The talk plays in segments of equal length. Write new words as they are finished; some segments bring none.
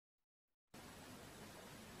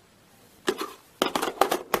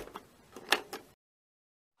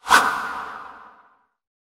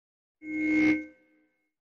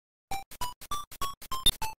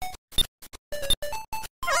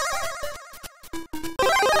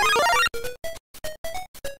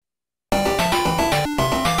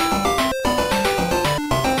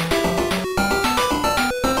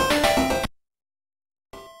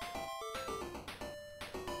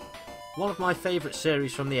my favourite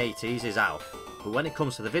series from the 80s is Alf, but when it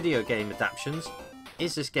comes to the video game adaptations,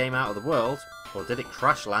 is this game out of the world, or did it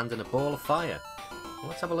crash land in a ball of fire? Well,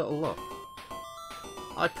 let's have a little look.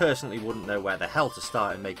 I personally wouldn't know where the hell to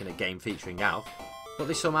start in making a game featuring Alf, but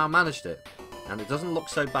they somehow managed it, and it doesn't look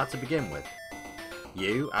so bad to begin with.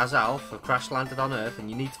 You, as Alf, have crash landed on Earth and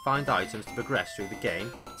you need to find items to progress through the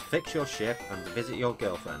game, to fix your ship and to visit your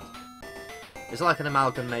girlfriend. It's like an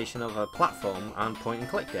amalgamation of a platform and point and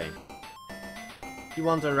click game. You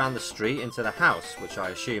wander around the street into the house, which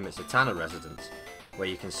I assume is a Tanner residence, where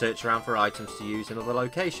you can search around for items to use in other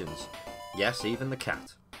locations. Yes, even the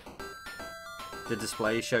cat. The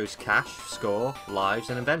display shows cash, score, lives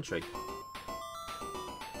and inventory.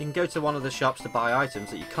 You can go to one of the shops to buy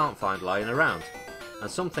items that you can't find lying around, and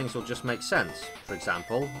some things will just make sense. For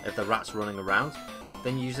example, if the rat's running around,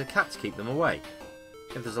 then use a cat to keep them away.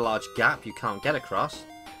 If there's a large gap you can't get across,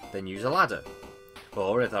 then use a ladder.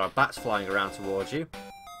 Or if there are bats flying around towards you,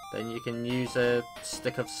 then you can use a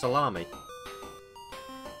stick of salami.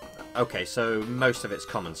 Okay, so most of it's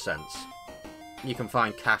common sense. You can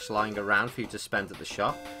find cash lying around for you to spend at the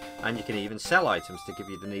shop, and you can even sell items to give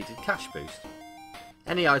you the needed cash boost.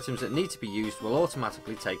 Any items that need to be used will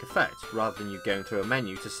automatically take effect, rather than you going through a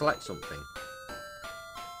menu to select something.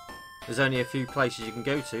 There's only a few places you can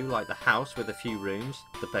go to, like the house with a few rooms,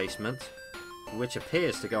 the basement, which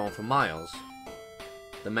appears to go on for miles,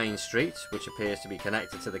 the main street, which appears to be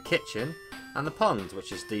connected to the kitchen, and the pond,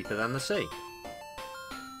 which is deeper than the sea.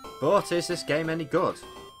 But is this game any good?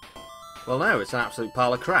 Well no, it's an absolute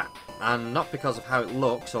pile of crap, and not because of how it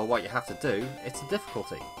looks or what you have to do, it's the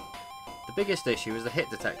difficulty. The biggest issue is the hit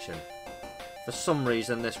detection. For some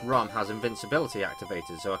reason this ROM has invincibility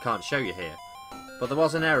activated, so I can't show you here, but there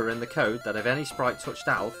was an error in the code that if any sprite touched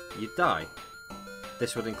Alf, you'd die.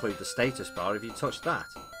 This would include the status bar if you touched that,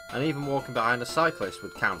 and even walking behind a cyclist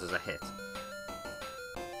would count as a hit.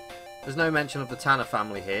 There's no mention of the Tanner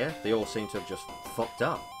family here, they all seem to have just fucked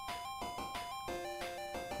up.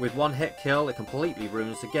 With one hit kill it completely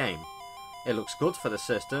ruins the game. It looks good for the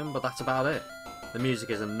system, but that's about it. The music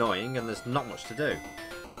is annoying and there's not much to do.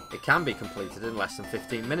 It can be completed in less than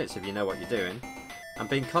 15 minutes if you know what you're doing, and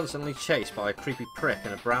being constantly chased by a creepy prick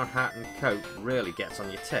in a brown hat and coat really gets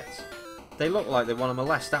on your tits. They look like they want to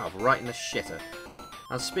molest Alf right in the shitter.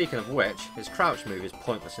 And speaking of which, his crouch move is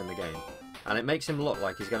pointless in the game, and it makes him look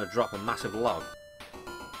like he's going to drop a massive log.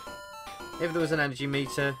 If there was an energy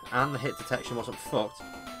meter and the hit detection wasn't fucked,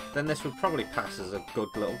 then this would probably pass as a good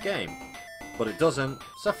little game. But it doesn't,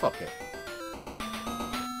 so fuck it.